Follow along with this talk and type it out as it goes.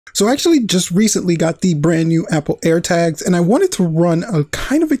So I actually just recently got the brand new Apple AirTags, and I wanted to run a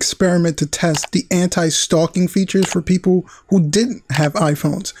kind of experiment to test the anti-stalking features for people who didn't have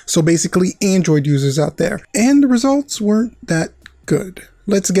iPhones. So basically Android users out there. And the results weren't that good.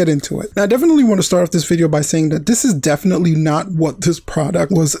 Let's get into it. Now, I definitely want to start off this video by saying that this is definitely not what this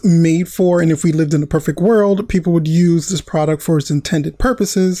product was made for. And if we lived in a perfect world, people would use this product for its intended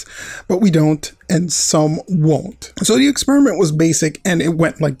purposes, but we don't, and some won't. So the experiment was basic, and it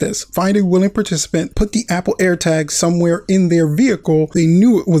went like this. Find a willing participant, put the Apple AirTag somewhere in their vehicle. They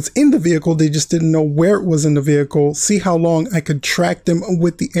knew it was in the vehicle, they just didn't know where it was in the vehicle. See how long I could track them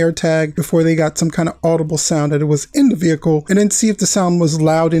with the AirTag before they got some kind of audible sound that it was in the vehicle, and then see if the sound was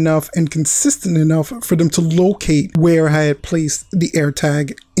loud enough and consistent enough for them to locate where I had placed the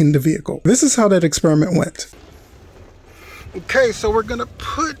AirTag in the vehicle. This is how that experiment went. Okay, so we're gonna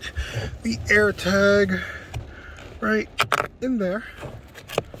put the AirTag right in there.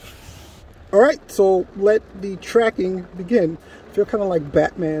 All right, so let the tracking begin. I feel kind of like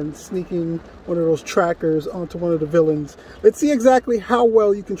Batman sneaking one of those trackers onto one of the villains. Let's see exactly how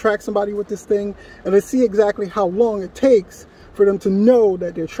well you can track somebody with this thing, and let's see exactly how long it takes for them to know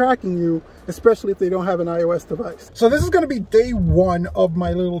that they're tracking you, especially if they don't have an iOS device. So this is going to be day one of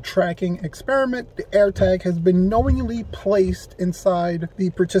my little tracking experiment. The AirTag has been knowingly placed inside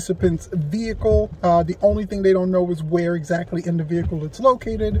the participant's vehicle. The only thing they don't know is where exactly in the vehicle it's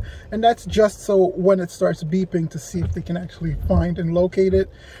located, and that's just so when it starts beeping to see if they can actually find and locate it.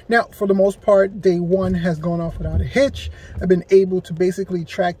 Now, for the most part, day one has gone off without a hitch. I've been able to basically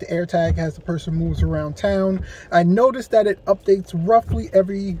track the AirTag as the person moves around town. I noticed that it updates roughly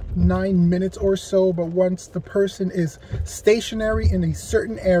every 9 minutes or so, but once the person is stationary in a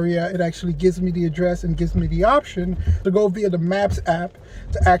certain area, it actually gives me the address and gives me the option to go via the Maps app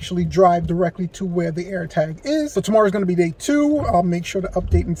to actually drive directly to where the AirTag is. So tomorrow is going to be day two. I'll make sure to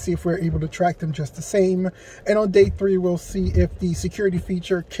update and see if we're able to track them just the same. And on day three, we'll see if the security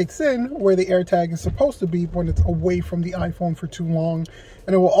feature kicks in where the AirTag is supposed to be when it's away from the iPhone for too long.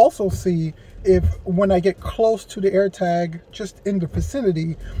 And it will also see if when I get close to the AirTag, just in the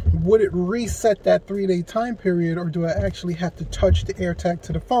vicinity, would it reset that 3-day time period, or do I actually have to touch the AirTag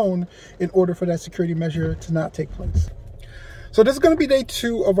to the phone in order for that security measure to not take place? So this is going to be day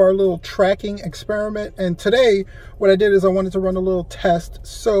two of our little tracking experiment. And today, what I did is I wanted to run a little test.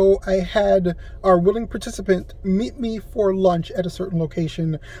 So I had our willing participant meet me for lunch at a certain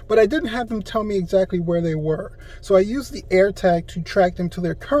location, but I didn't have them tell me exactly where they were. So I used the AirTag to track them to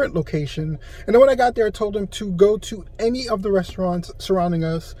their current location. And then when I got there, I told them to go to any of the restaurants surrounding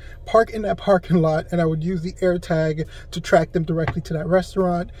us, park in that parking lot, and I would use the AirTag to track them directly to that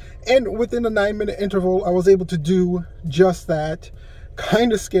restaurant. And within a 9-minute interval, I was able to do just that.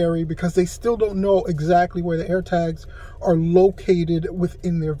 Kind of scary because they still don't know exactly where the AirTags are located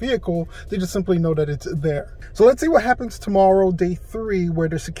within their vehicle. They just simply know that it's there. So let's see what happens tomorrow, day three, where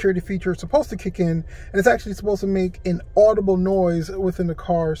the security feature is supposed to kick in, and it's actually supposed to make an audible noise within the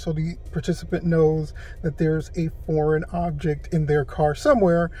car so the participant knows that there's a foreign object in their car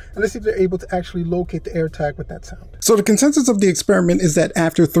somewhere, and let's see if they're able to actually locate the AirTag with that sound. So the consensus of the experiment is that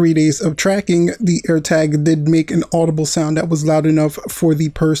after 3 days of tracking, the AirTag did make an audible sound that was loud enough for the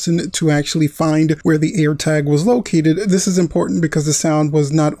person to actually find where the AirTag was located. This is important because the sound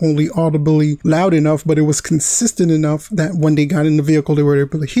was not only audibly loud enough, but it was consistent enough that when they got in the vehicle, they were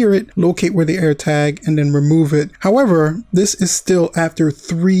able to hear it, locate where the AirTag, and then remove it. However, this is still after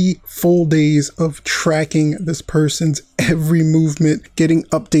 3 full days of tracking this person's every movement, getting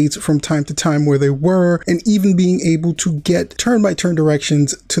updates from time to time where they were, and even being able to get turn-by-turn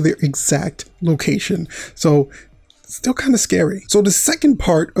directions to their exact location. So still kind of scary. So the second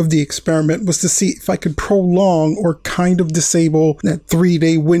part of the experiment was to see if I could prolong or kind of disable that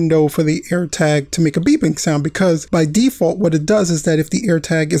 3-day window for the AirTag to make a beeping sound, because by default what it does is that if the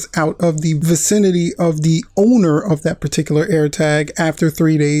AirTag is out of the vicinity of the owner of that particular AirTag after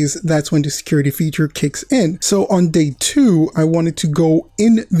 3 days, that's when the security feature kicks in. So on day two, I wanted to go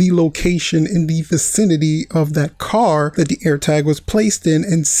in the location in the vicinity of that car that the AirTag was placed in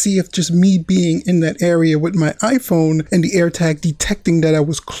and see if just me being in that area with my iPhone and the AirTag detecting that I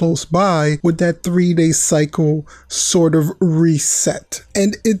was close by, would that 3-day cycle sort of reset?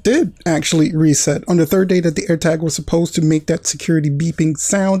 And it did actually reset. On the 3rd day that the AirTag was supposed to make that security beeping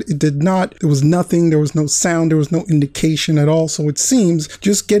sound, it did not. There was nothing, there was no sound, there was no indication at all. So it seems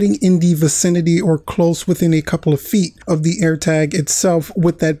just getting in the vicinity or close within a couple of feet of the AirTag itself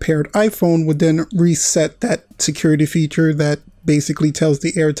with that paired iPhone would then reset that security feature that basically tells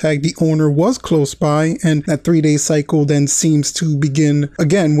the AirTag the owner was close by, and that 3-day cycle then seems to begin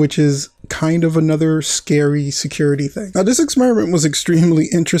again, which is kind of another scary security thing. Now, this experiment was extremely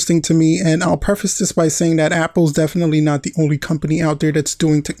interesting to me, and I'll preface this by saying that Apple's definitely not the only company out there that's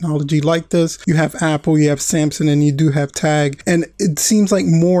doing technology like this. You have Apple, you have Samsung, and you do have Tag, and it seems like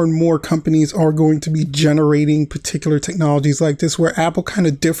more and more companies are going to be generating particular technologies like this. Where Apple kind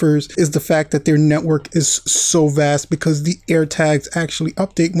of differs is the fact that their network is so vast, because the AirTags actually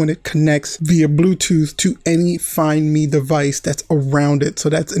update when it connects via Bluetooth to any Find Me device that's around it. So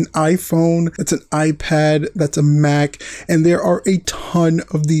that's an iPhone, that's an iPad, that's a Mac, and there are a ton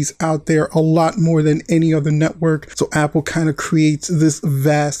of these out there, a lot more than any other network. So Apple kind of creates this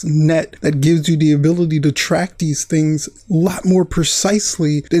vast net that gives you the ability to track these things a lot more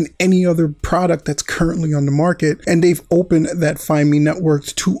precisely than any other product that's currently on the market. And they've opened that Find Me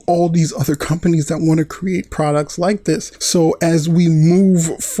networks to all these other companies that want to create products like this. So as we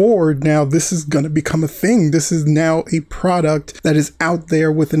move forward now, this is going to become a thing. This is now a product that is out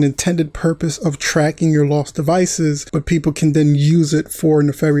there with an intended purpose of tracking your lost devices, but people can then use it for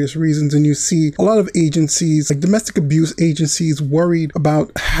nefarious reasons. And you see a lot of agencies, like domestic abuse agencies, worried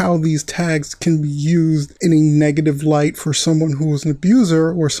about how these tags can be used in a negative light for someone who is an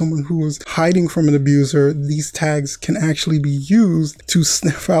abuser or someone who is hiding from an abuser. These tags can actually be used to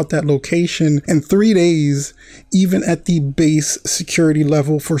sniff out that location. And 3 days, even at the base security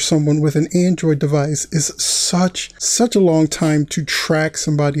level for someone with an Android device, is such a long time to track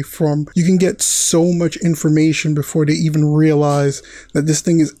somebody from. You can get so much information before they even realize that this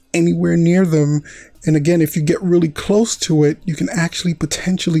thing is anywhere near them. And again, if you get really close to it, you can actually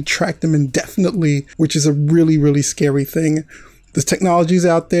potentially track them indefinitely, which is a really, really scary thing. This technology is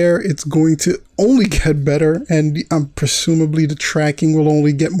out there. It's going to only get better, and presumably the tracking will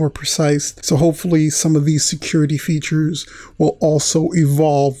only get more precise. So hopefully some of these security features will also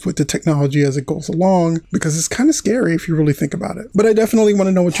evolve with the technology as it goes along, because it's kind of scary if you really think about it. But I definitely want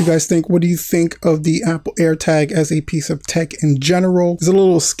to know what you guys think. What do you think of the Apple AirTag as a piece of tech in general? Is it a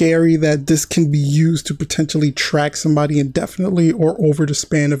little scary that this can be used to potentially track somebody indefinitely or over the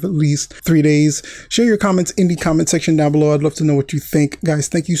span of at least 3 days? Share your comments in the comment section down below. I'd love to know what you think. Guys,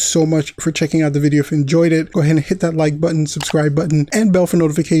 thank you so much for checking out the video. If you enjoyed it, go ahead and hit that like button, subscribe button, and bell for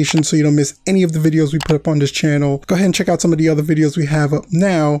notifications so you don't miss any of the videos we put up on this channel. Go ahead and check out some of the other videos we have up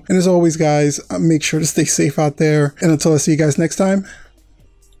now. And as always, guys, make sure to stay safe out there. And until I see you guys next time,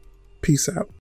 peace out.